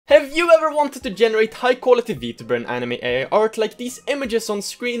Have you ever wanted to generate high quality VTuber and anime AI art like these images on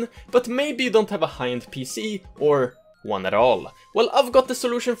screen, but maybe you don't have a high-end PC or one at all? Well, I've got the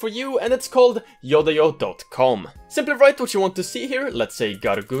solution for you, and it's called yodayo.com. Simply write what you want to see here, let's say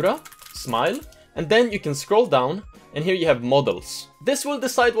Gargura, smile, and then you can scroll down, and here you have models. This will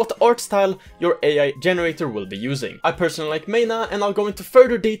decide what art style your AI generator will be using. I personally like Midna, and I'll go into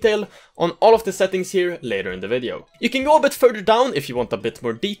further detail on all of the settings here later in the video. You can go a bit further down if you want a bit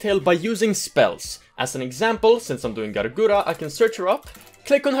more detail by using spells. As an example, since I'm doing Gargura, I can search her up,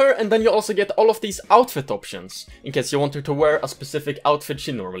 click on her, and then you also get all of these outfit options, in case you want her to wear a specific outfit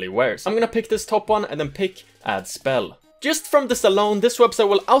she normally wears. I'm gonna pick this top one and then pick Add Spell. Just from this alone, this website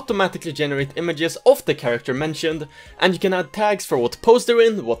will automatically generate images of the character mentioned, and you can add tags for what pose they're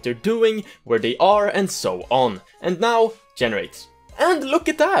in, what they're doing, where they are, and so on. And now, generate. And look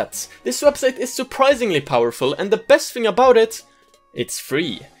at that! This website is surprisingly powerful, and the best thing about it, it's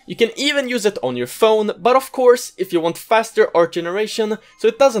free. You can even use it on your phone, but of course, if you want faster art generation, so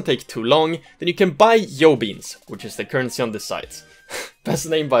it doesn't take too long, then you can buy Yobeans, which is the currency on this site. Best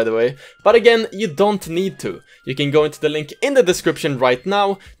name, by the way. But again, you don't need to. You can go into the link in the description right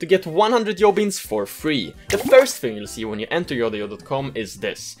now to get 100 Yobeans for free. The first thing you'll see when you enter yodayo.com is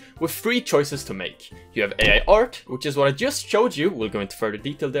this, with 3 choices to make. You have AI art, which is what I just showed you, we'll go into further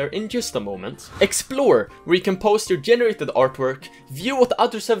detail there in just a moment. Explore, where you can post your generated artwork, view what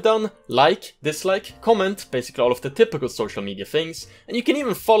others have done, like, dislike, comment, basically all of the typical social media things, and you can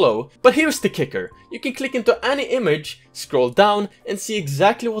even follow. But here's the kicker, you can click into any image, scroll down, and see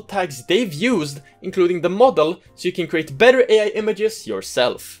exactly what tags they've used, including the model, so you can create better AI images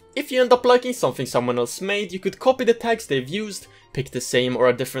yourself. If you end up liking something someone else made, you could copy the tags they've used, pick the same or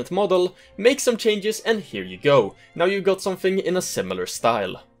a different model, make some changes, and here you go. Now you've got something in a similar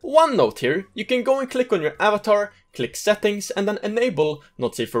style. One note here, you can go and click on your avatar, click settings, and then enable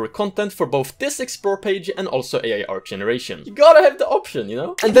not safe for content for both this explore page and also AI art generation. You gotta have the option, you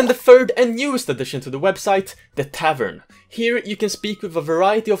know? And then the third and newest addition to the website, the Tavern. Here you can speak with a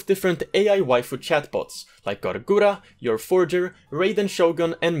variety of different AI waifu chatbots, like Gargura, Your Forger, Raiden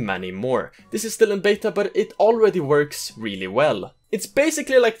Shogun, and many more. This is still in beta, but it already works really well. It's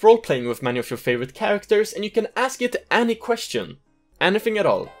basically like role-playing with many of your favorite characters, and you can ask it any question. Anything at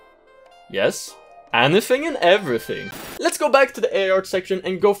all. Yes? Anything and everything. Let's go back to the AI art section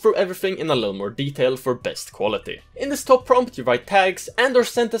and go through everything in a little more detail for best quality. In this top prompt you write tags and or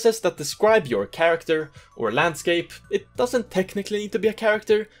sentences that describe your character or landscape. It doesn't technically need to be a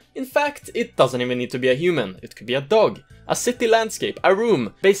character. In fact, it doesn't even need to be a human. It could be a dog, a city landscape, a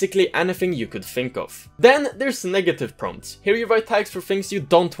room, basically anything you could think of. Then there's negative prompts. Here you write tags for things you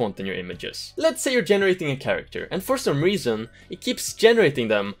don't want in your images. Let's say you're generating a character and for some reason it keeps generating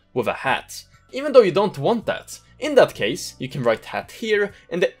them with a hat, even though you don't want that. In that case, you can write hat here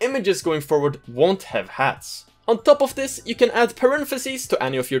and the images going forward won't have hats. On top of this, you can add parentheses to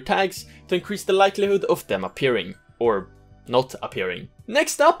any of your tags to increase the likelihood of them appearing, or not appearing.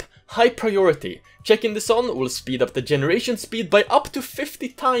 Next up, high priority. Checking this on will speed up the generation speed by up to 50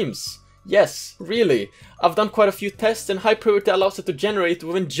 times. Yes, really. I've done quite a few tests and high priority allows it to generate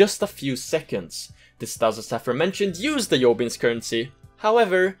within just a few seconds. This does, as aforementioned, use the Yobeans currency.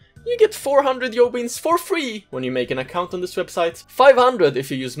 However, you get 400 Yobeans for free when you make an account on this website, 500 if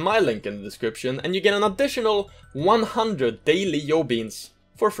you use my link in the description, and you get an additional 100 daily Yobeans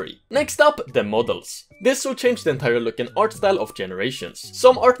for free. Next up, the models. This will change the entire look and art style of generations.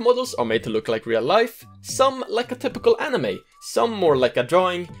 Some art models are made to look like real life, some like a typical anime, some more like a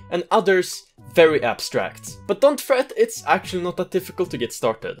drawing, and others very abstract. But don't fret, it's actually not that difficult to get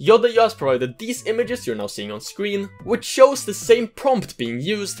started. Yodayo has provided these images you're now seeing on screen, which shows the same prompt being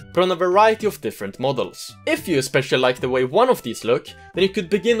used, but on a variety of different models. If you especially like the way one of these look, then you could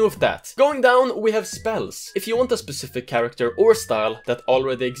begin with that. Going down, we have spells. If you want a specific character or style that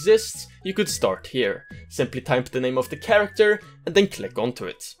already exists, you could start here. Simply type the name of the character and then click onto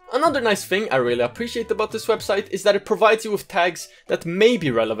it. Another nice thing I really appreciate about this website is that it provides you with tags that may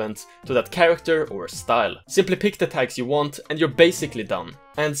be relevant to that character or style. Simply pick the tags you want and you're basically done.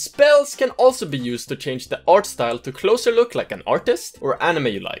 And spells can also be used to change the art style to closer look like an artist or anime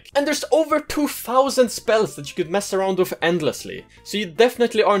you like. And there's over 2000 spells that you could mess around with endlessly, so you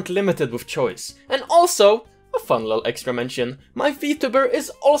definitely aren't limited with choice. And also, a fun little extra mention, my VTuber is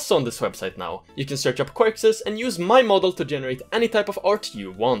also on this website now. You can search up Querxes and use my model to generate any type of art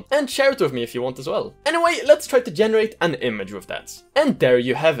you want. And share it with me if you want as well. Anyway, let's try to generate an image with that. And there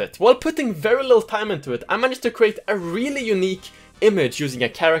you have it. While putting very little time into it, I managed to create a really unique image using a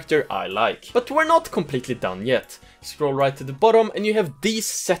character I like. But we're not completely done yet. Scroll right to the bottom and you have these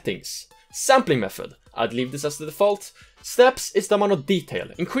settings. Sampling method. I'd leave this as the default. Steps is the amount of detail.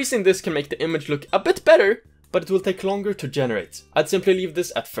 Increasing this can make the image look a bit better, but it will take longer to generate. I'd simply leave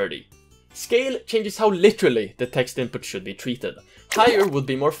this at 30. Scale changes how literally the text input should be treated. Higher would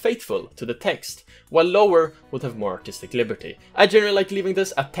be more faithful to the text, while lower would have more artistic liberty. I generally like leaving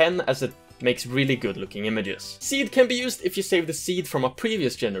this at 10 as it makes really good looking images. Seed can be used if you save the seed from a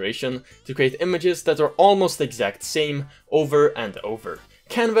previous generation to create images that are almost the exact same over and over.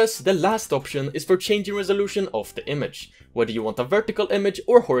 Canvas, the last option, is for changing resolution of the image. Whether you want a vertical image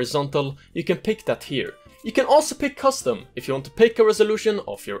or horizontal, you can pick that here. You can also pick custom if you want to pick a resolution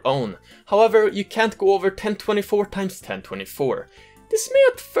of your own. However, you can't go over 1024 x 1024. This may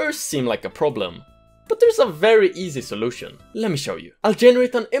at first seem like a problem, but there's a very easy solution. Let me show you. I'll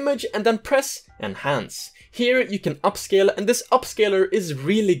generate an image and then press Enhance. Here you can upscale, and this upscaler is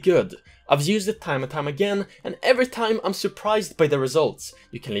really good. I've used it time and time again, and every time I'm surprised by the results.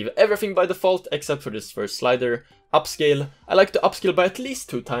 You can leave everything by default except for this first slider. Upscale, I like to upscale by at least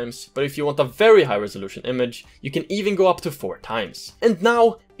 2 times, but if you want a very high resolution image, you can even go up to 4 times. And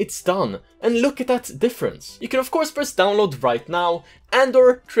now it's done, and look at that difference. You can of course press download right now, and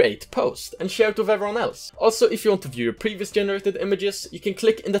or create post, and share it with everyone else. Also, if you want to view your previous generated images, you can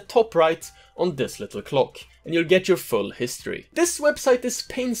click in the top right on this little clock, and you'll get your full history. This website is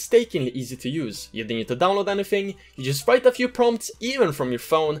painstakingly easy to use. You don't need to download anything, you just write a few prompts even from your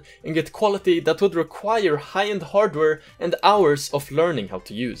phone and get quality that would require high-end hardware and hours of learning how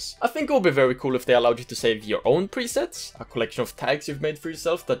to use. I think it would be very cool if they allowed you to save your own presets, a collection of tags you've made for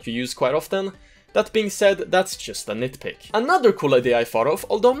yourself that you use quite often. That being said, that's just a nitpick. Another cool idea I thought of,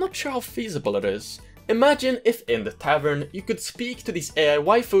 although I'm not sure how feasible it is. Imagine if in the tavern you could speak to these AI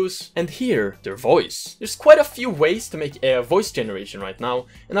waifus and hear their voice. There's quite a few ways to make AI voice generation right now,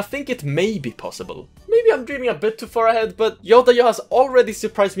 and I think it may be possible. Maybe I'm dreaming a bit too far ahead, but Yodayo has already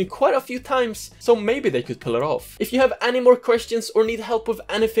surprised me quite a few times, so maybe they could pull it off. If you have any more questions or need help with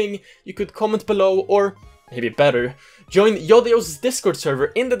anything, you could comment below, or maybe better, join Yodayo's Discord server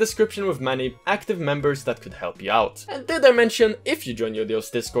in the description with many active members that could help you out. And did I mention, if you join Yodayo's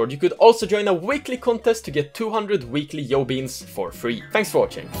Discord, you could also join a weekly contest to get 200 weekly Yo Beans for free. Thanks for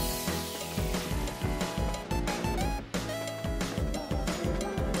watching.